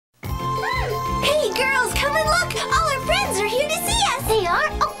Look! All our friends are here to see us! They are?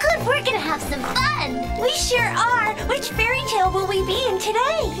 Oh, good. We're gonna have some fun! We sure are! Which fairy tale will we be in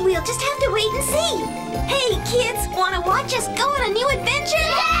today? We'll just have to wait and see! Hey, kids! Wanna watch us go on a new adventure?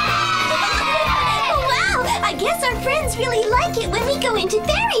 Wow! I guess our friends really like it when we go into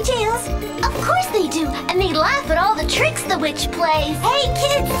fairy tales! Of course they do! And they laugh at all the tricks the witch plays! Hey,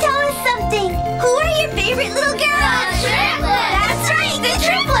 kids! Tell us something! Who are your favorite little girls? The Triplets! That's right! The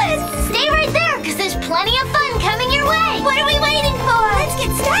Triplets! Stay right there, because there's plenty of fun coming your way! What are we waiting for? Let's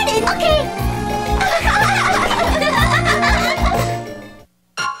get started! Okay!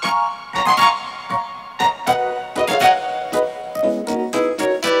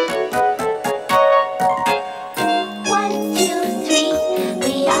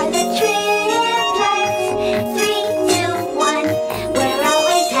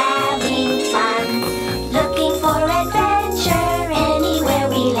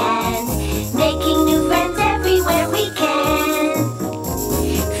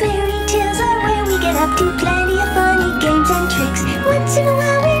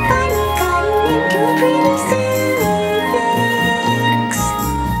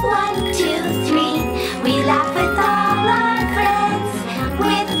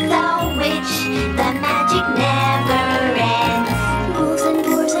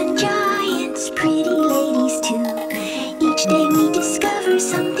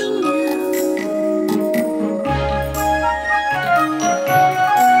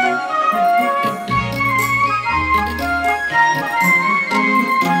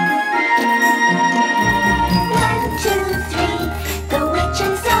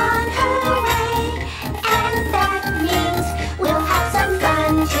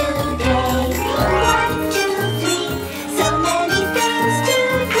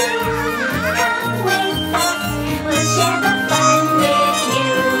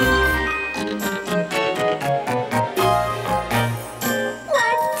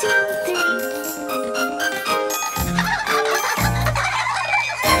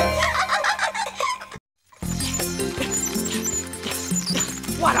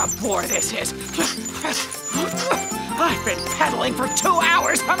 What a bore this is. I've been pedaling for 2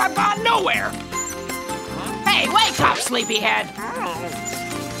 hours and I've gone nowhere. Hey, wake up, sleepyhead.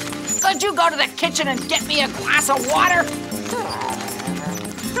 Could you go to the kitchen and get me a glass of water?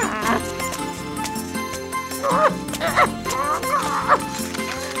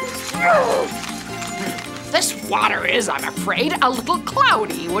 This water is, I'm afraid, a little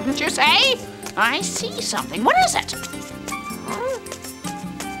cloudy, wouldn't you say? I see something. What is it?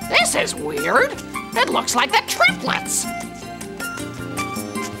 This is weird. It looks like the Triplets.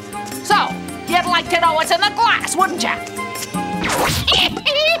 So, you'd like to know what's in the glass, wouldn't you?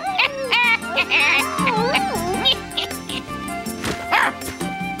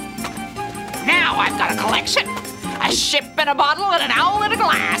 Now I've got a collection. A ship in a bottle and an owl in a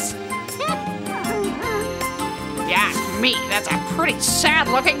glass. Yeah, me, that's a pretty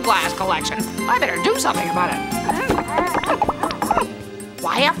sad-looking glass collection. I better do something about it.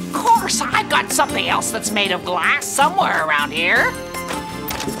 Why, of course, I've got something else that's made of glass somewhere around here.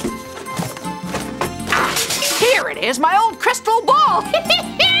 Ah, here it is, my old crystal ball.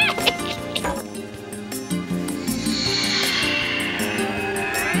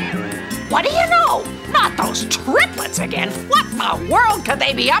 What do you know? Not those Triplets again. What in the world could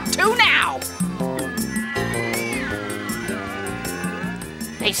they be up to now?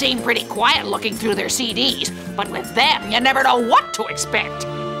 They seem pretty quiet looking through their CDs, but with them, you never know what to expect.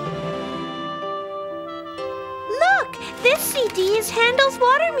 Look, this CD is Handel's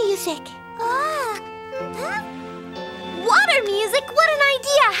Water Music. Water music? What an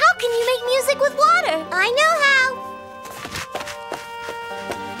idea! How can you make music with water? I know how.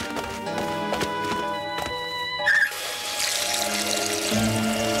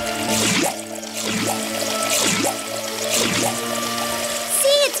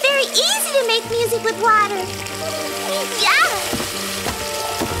 Easy to make music with water. Yeah.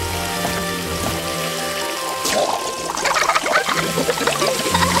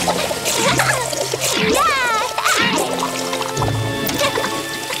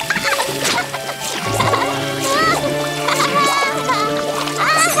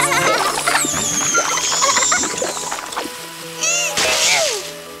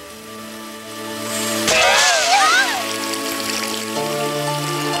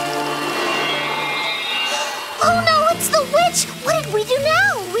 What did we do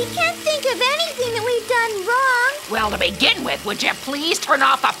now? We can't think of anything that we've done wrong. Well, to begin with, would you please turn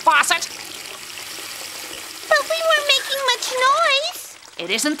off the faucet? But we weren't making much noise. It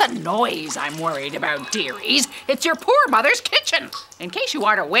isn't the noise I'm worried about, dearies. It's your poor mother's kitchen. In case you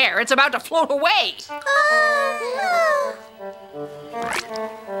aren't aware, it's about to float away.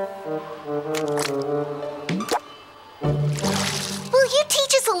 Will you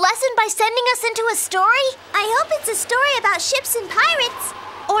teach us a lesson by sending us into a story? I hope it's a story about ships and pirates.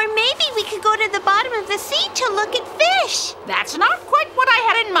 Or maybe we could go to the bottom of the sea to look at fish. That's not quite what I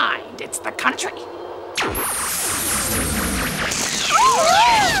had in mind. It's the country.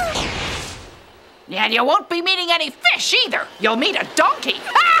 And you won't be meeting any fish either. You'll meet a donkey.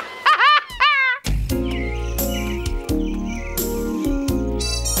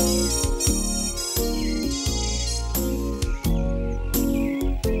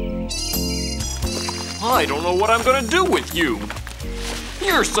 I don't know what I'm gonna do with you.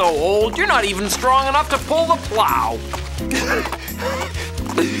 You're so old, you're not even strong enough to pull the plow.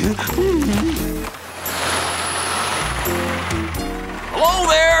 Hello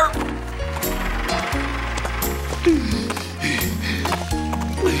there!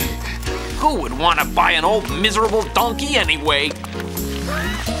 Who would want to buy an old miserable donkey anyway?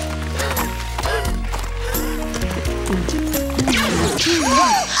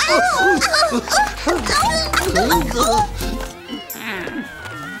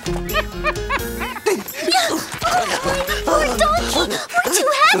 Poor donkey! We're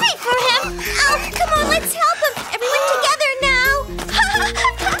too heavy for him! Oh, come on, let's help him! Everyone together now!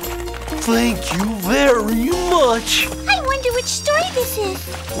 Thank you very much. I wonder which story this is.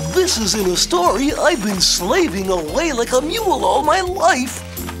 This isn't a story. I've been slaving away like a mule all my life.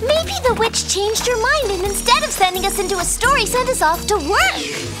 Maybe the witch changed her mind and instead of sending us into a story, sent us off to work.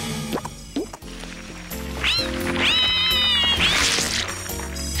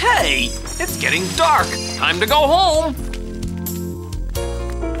 Hey, it's getting dark. Time to go home.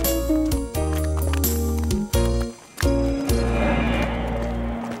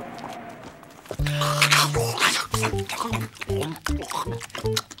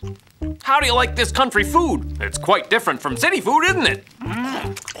 How do you like this country food? It's quite different from city food, isn't it?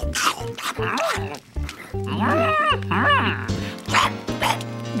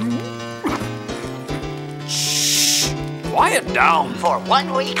 Shh! Quiet down. For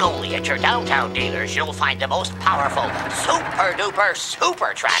 1 week only at your downtown dealers, you'll find the most powerful, super-duper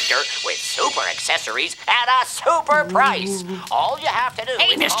super tractor with super accessories at a super price. All you have to do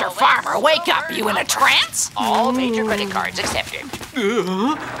Hey, is Mr. call Farmer, this wake up. super You in a number. trance? All major credit cards accepted.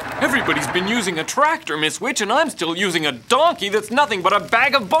 Everybody's been using a tractor, Miss Witch, and I'm still using a donkey that's nothing but a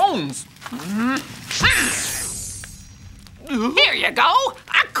bag of bones. Here you go.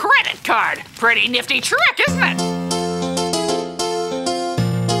 A credit card. Pretty nifty trick, isn't it?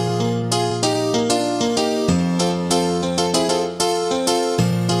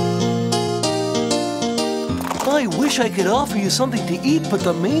 I wish I could offer you something to eat, but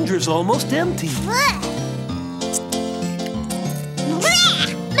the manger's almost empty.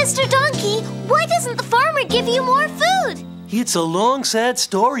 Mr. Donkey, why doesn't the farmer give you more food? It's a long, sad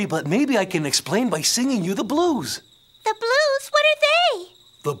story, but maybe I can explain by singing you the blues. The blues, what are they?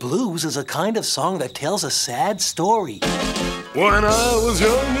 The blues is a kind of song that tells a sad story. When I was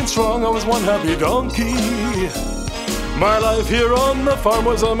young and strong, I was one happy donkey. My life here on the farm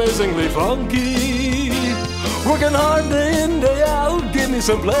was amazingly funky. Working hard day in, day out, give me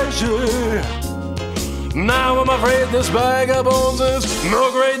some pleasure. Now I'm afraid this bag of bones is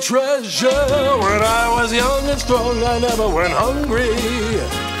no great treasure. When I was young and strong, I never went hungry.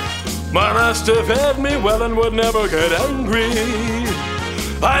 My master fed me well and would never get angry.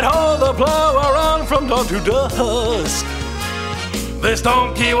 I'd haul the plow around from dawn to dusk. This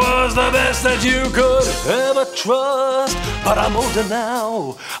donkey was the best that you could ever trust. But I'm older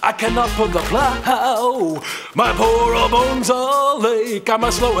now, I cannot pull the plow. My poor old bones all ache, I'm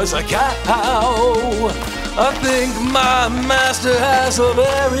as slow as a cow. I think my master has a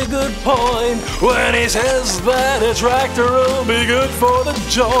very good point when he says that a tractor will be good for the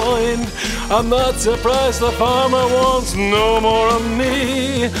joint. I'm not surprised the farmer wants no more of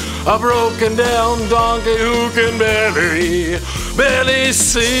me, a broken down donkey who can barely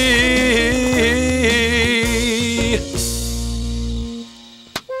see.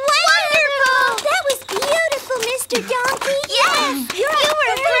 Wonderful! That was beautiful, Mr. Donkey. Yes, you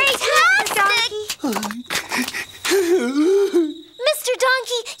were great, Mr. Donkey. Mr.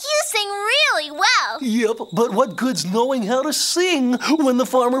 Donkey, you sing really well. Yep, but what good's knowing how to sing when the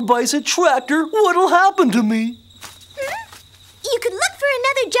farmer buys a tractor? What'll happen to me? You could look for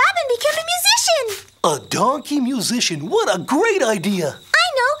another job and become a musician. A donkey musician? What a great idea! I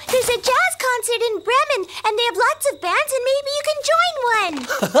know, there's a jazz concert in Bremen, and they have lots of bands, and maybe you can join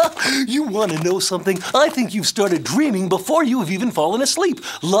one. You want to know something? I think you've started dreaming before you have even fallen asleep.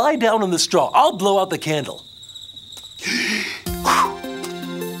 Lie down on the straw. I'll blow out the candle.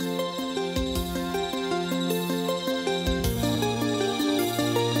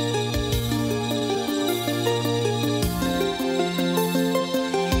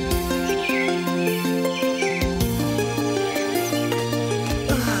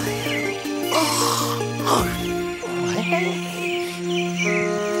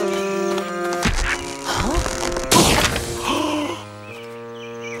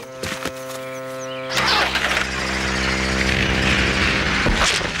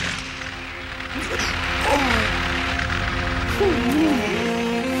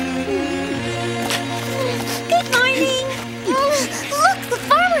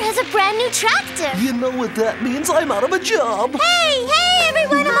 Tractor. You know what that means? I'm out of a job. Hey,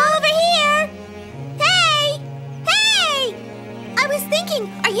 everyone, I'm over here. Hey! I was thinking,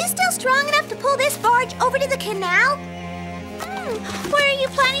 are you still strong enough to pull this barge over to the canal? Where are you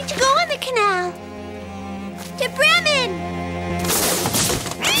planning to go on the canal? To Bremen!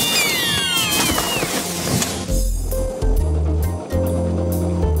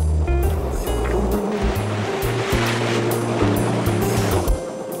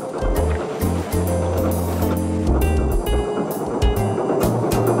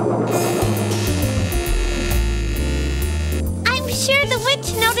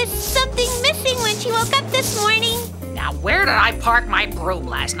 Something missing when she woke up this morning. Now, where did I park my broom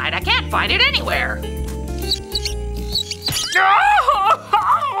last night? I can't find it anywhere.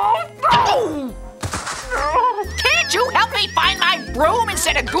 Can't you help me find my broom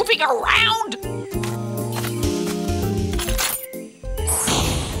instead of goofing around?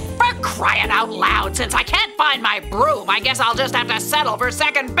 For crying out loud, since I can't find my broom, I guess I'll just have to settle for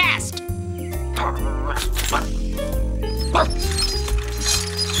second best.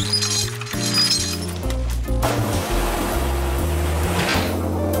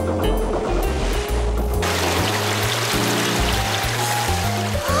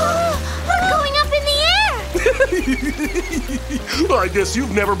 I guess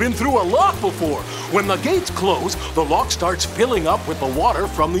you've never been through a lock before. When the gates close, the lock starts filling up with the water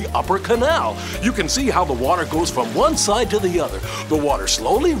from the upper canal. You can see how the water goes from one side to the other. The water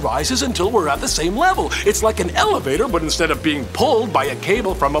slowly rises until we're at the same level. It's like an elevator, but instead of being pulled by a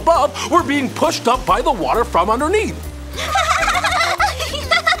cable from above, we're being pushed up by the water from underneath.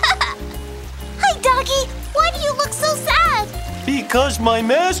 Hi, Doggy. Why do you look so sad? Because my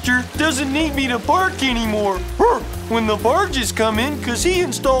master doesn't need me to bark anymore. When the barges come in, because he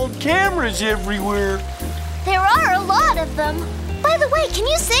installed cameras everywhere. There are a lot of them. By the way, can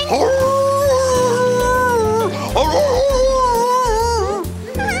you sing?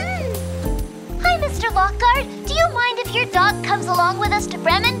 Hi, Mr. Lockhart. Do you mind if your dog comes along with us to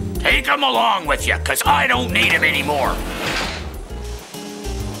Bremen? Take him along with you, because I don't need him anymore.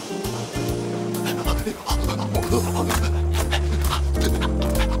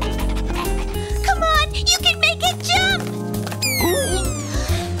 Come on, you can make it jump!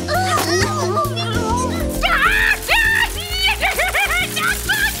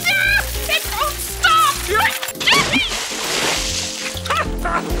 It won't stop!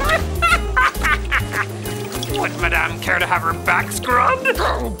 Would Madame care to have her back scrubbed?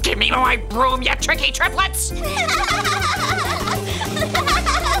 Oh, give me my broom, you tricky triplets!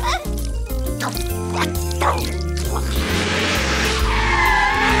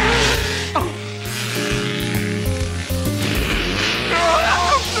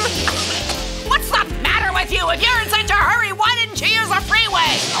 What's the matter with you? If you're in such a hurry, why didn't you use the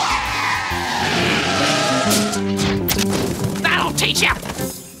freeway? That'll teach you!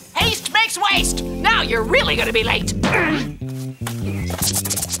 Haste makes waste! Now you're really gonna be late!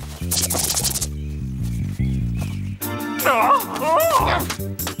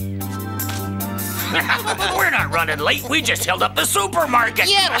 We're not running late. We just held up the supermarket.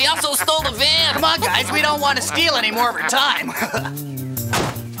 Yeah, we also stole the van. Come on, guys. We don't want to steal any more of her time.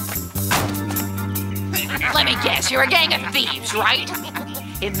 Let me guess, you're a gang of thieves, right?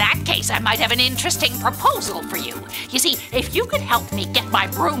 In that case, I might have an interesting proposal for you. You see, if you could help me get my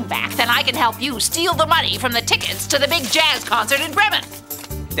broom back, then I can help you steal the money from the tickets to the big jazz concert in Bremen.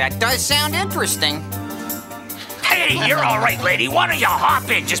 That does sound interesting. Hey, you're all right, lady. Why don't you hop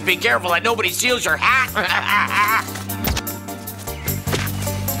in? Just be careful that nobody steals your hat.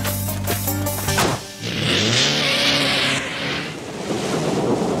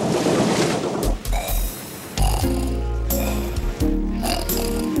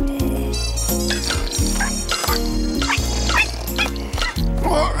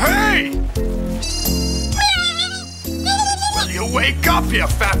 Hey! Wake up, you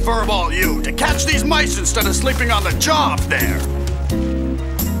fat furball, you, to catch these mice instead of sleeping on the job there.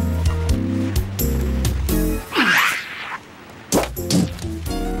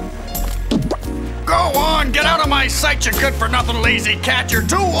 Go on, get out of my sight, you good-for-nothing lazy cat. You're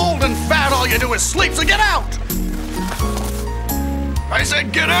too old and fat, all you do is sleep, so get out! I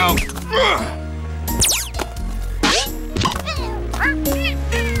said get out! Ugh.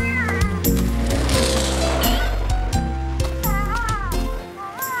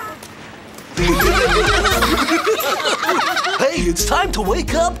 Hey, it's time to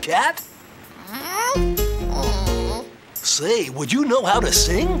wake up, cat. Say, would you know how to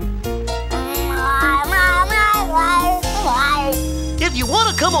sing? If you want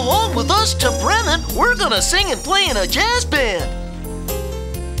to come along with us to Bremen, we're gonna sing and play in a jazz band.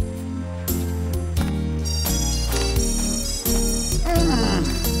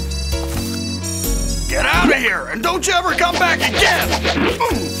 Get out of here, and don't you ever come back again!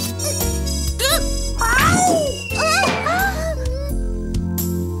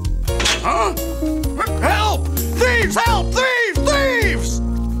 Huh? Help! Thieves! Help! Thieves! Thieves!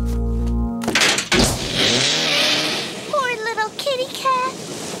 Poor little kitty cat.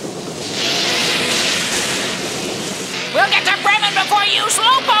 We'll get to Bremen before you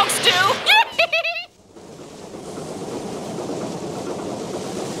slowpokes do!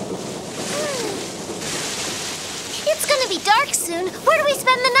 It's gonna be dark soon. Where do we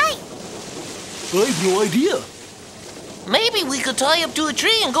spend the night? I have no idea. Maybe we could tie up to a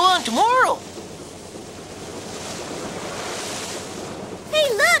tree and go on tomorrow. Hey,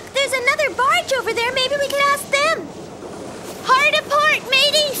 look! There's another barge over there. Maybe we could ask them. Hard a port,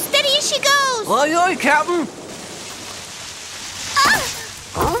 matey! Steady as she goes! Aye, aye, Captain.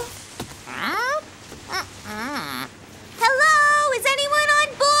 Hello? Is anyone on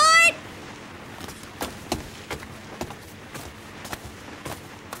board?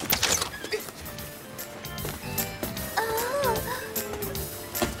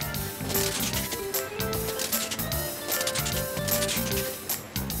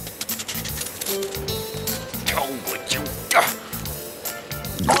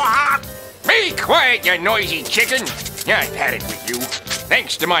 Be quiet, you noisy chicken. I've had it with you.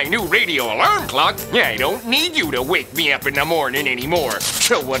 Thanks to my new radio alarm clock, I don't need you to wake me up in the morning anymore.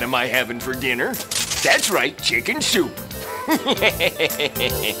 So what am I having for dinner? That's right, chicken soup.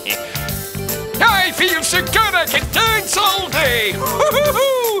 I feel so good I can dance all day.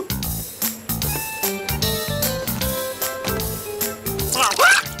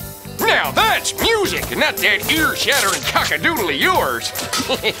 Now that's music, and not that ear-shattering cockadoodle of yours.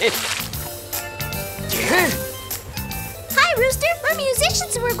 Hi, Rooster. We're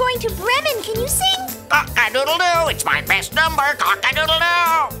musicians and we're going to Bremen. Can you sing? Cock-a-doodle-doo, it's my best number,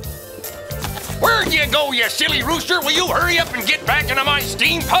 cock-a-doodle-doo. Where'd you go, you silly rooster? Will you hurry up and get back into my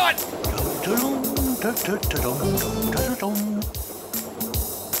steam pot?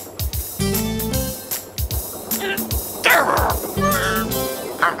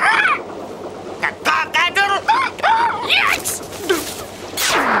 Yes!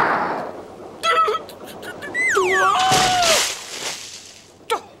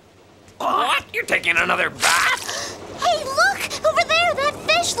 What? You're taking another bath? Hey, look! Over there! That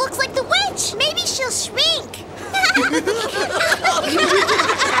fish looks like the witch! Maybe she'll shrink!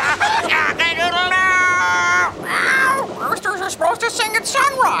 Roosters are supposed to sing at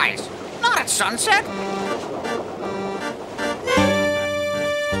sunrise, not at sunset.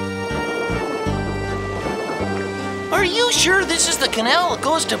 Are you sure this is the canal that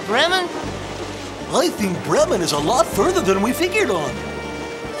goes to Bremen? I think Bremen is a lot further than we figured on.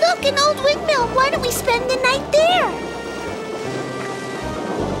 Look, an old windmill. Why don't we spend the night there?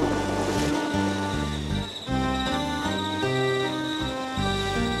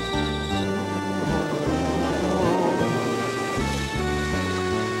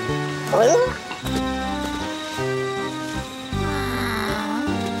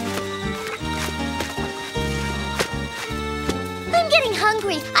 I'm getting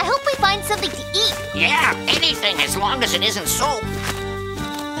hungry. I hope we find something to eat. Yeah, anything as long as it isn't soup.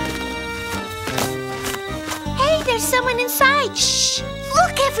 Hey, there's someone inside. Shh!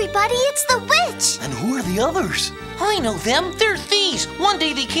 Look, everybody, it's the witch. And who are the others? I know them. They're thieves. One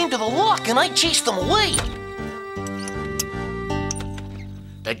day they came to the lock and I chased them away.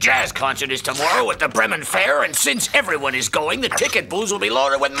 The jazz concert is tomorrow at the Bremen Fair, and since everyone is going, the ticket booths will be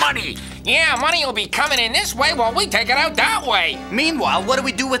loaded with money. Yeah, money will be coming in this way while we take it out that way. Meanwhile, what do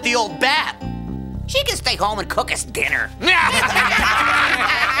we do with the old bat? She can stay home and cook us dinner.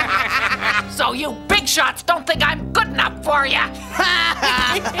 So you big shots don't think I'm good enough for you.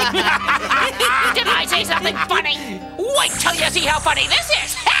 Did I say something funny. Wait till you see how funny this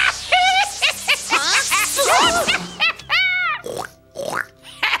is.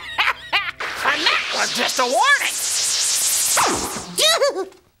 And that was just a warning.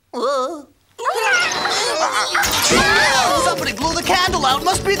 Somebody blew the candle out.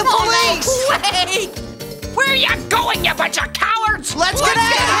 Must be the police. Wait! Where are you going, you bunch of cowards? Let's get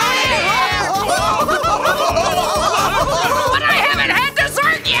out of here! But I haven't had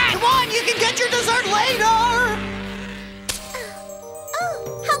dessert yet! Come on, you can get your dessert later!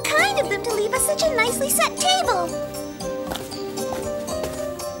 Oh, how kind of them to leave us such a nicely set table.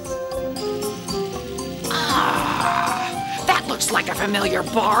 That looks like a familiar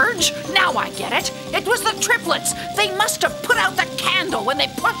barge. Now I get it. It was the Triplets. They must have put out the candle when they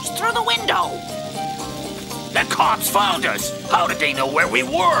pushed through the window. The cops found us. How did they know where we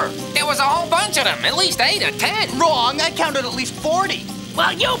were? There was a whole bunch of them, at least 8 or 10. Wrong, I counted at least 40.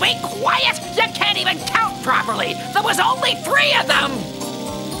 Will you be quiet? You can't even count properly. There was only 3 of them.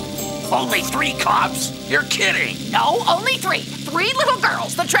 Only 3 cops? You're kidding. No, only 3. 3 little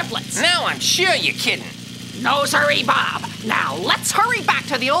girls, the Triplets. Now I'm sure you're kidding. No, sirree, Bob. Now, let's hurry back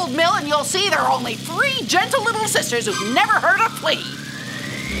to the old mill and you'll see there are only 3 gentle little sisters who've never heard a flea.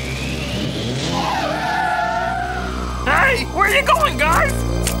 Hey, where are you going, guys?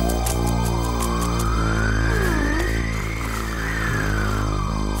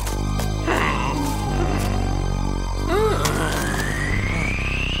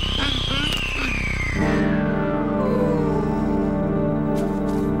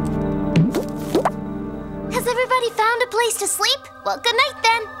 Has everybody found a place to sleep? Well, good night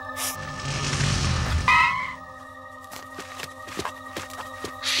then.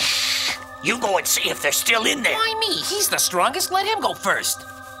 You go and see if they're still in there. Why me? He's the strongest. Let him go first.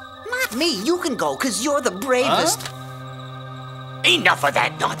 Not me, you can go, because you're the bravest. Enough of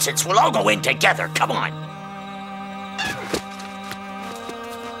that nonsense. We'll all go in together. Come on.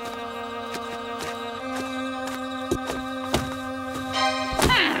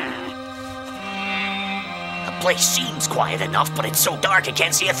 The place seems quiet enough, but it's so dark I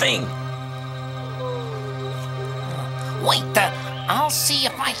can't see a thing. Wait, I'll see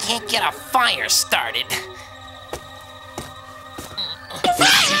if I can't get a fire started.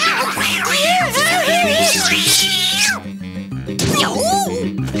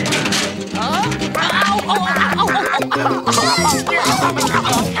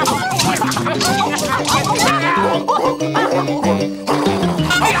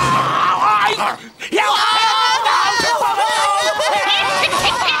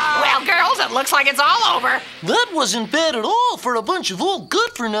 Well, girls, it looks like it's all over. That wasn't bad at all for a bunch of old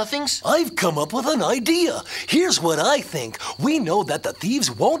good-for-nothings. I've come up with an idea. Here's what I think. We know that the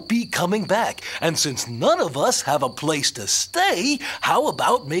thieves won't be coming back. And since none of us have a place to stay, how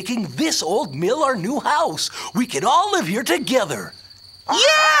about making this old mill our new house? We can all live here together.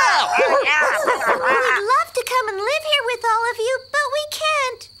 Yeah! We'd love to come and live here with all of you, but we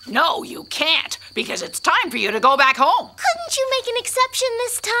can't. No, you can't, because it's time for you to go back home. Couldn't you make an exception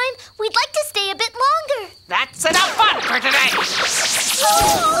this time? We'd like to stay a bit longer. That's enough fun for today.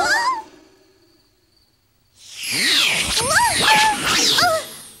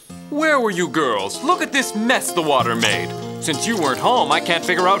 Where were you girls? Look at this mess the water made. Since you weren't home, I can't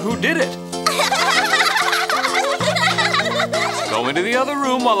figure out who did it. Go into the other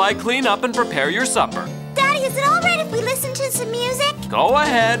room while I clean up and prepare your supper. Daddy, is it all right if we listen to some music? Go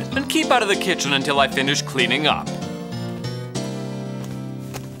ahead and keep out of the kitchen until I finish cleaning up. Hey,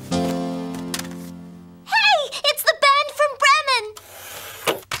 it's the band from Bremen.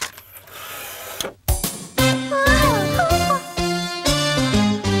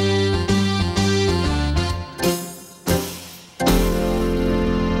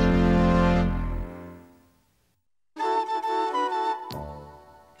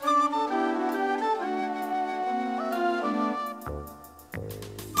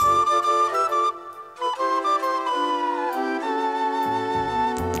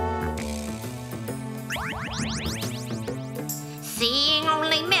 Seeing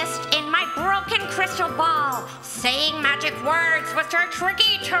only mist in my broken crystal ball. Saying magic words which are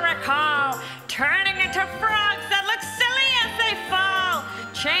tricky to recall. Turning into frogs that look silly as they fall.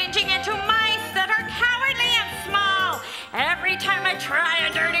 Changing into mice that are cowardly and small. Every time I try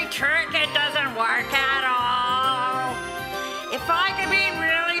a dirty trick, it doesn't work at all. If I could be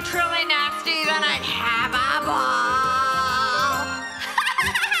really, truly nasty, then I'd have a ball.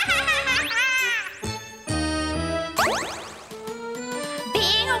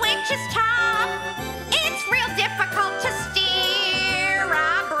 Being a witch is tough. It's real difficult to steer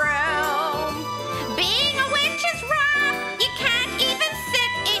a broom. Being a witch is rough. You can't even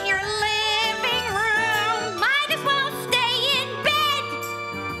sit in your living room.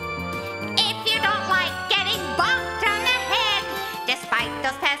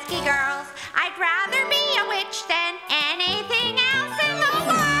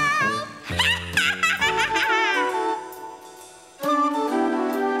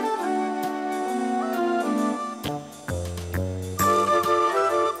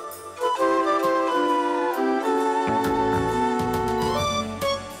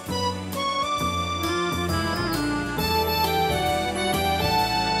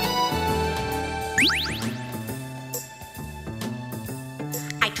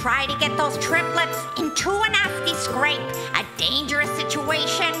 try to get those triplets into a nasty scrape, a dangerous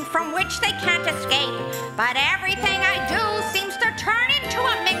situation from which they can't escape. But everything I do seems to turn into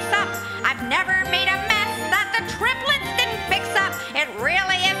a mix-up. I've never made a mess that the triplets didn't fix up. It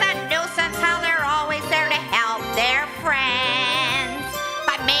really is a nuisance how they're always there to help their friends.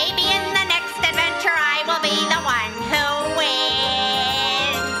 But maybe in the next adventure I will be the one who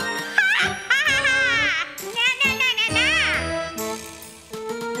wins. Ha ha ha ha! Na na na na na!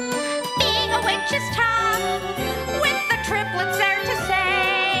 Being a witch is tough, with the triplets there to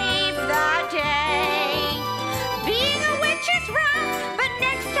save the day. Being a witch is rough, but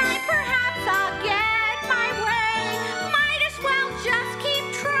next time perhaps I'll get my way. Might as well just keep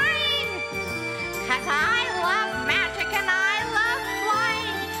trying, 'cause I love magic and I love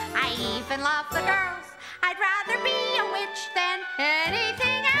flying. I even love the girls. I'd rather be a witch than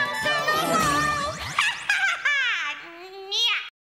anything else in the world.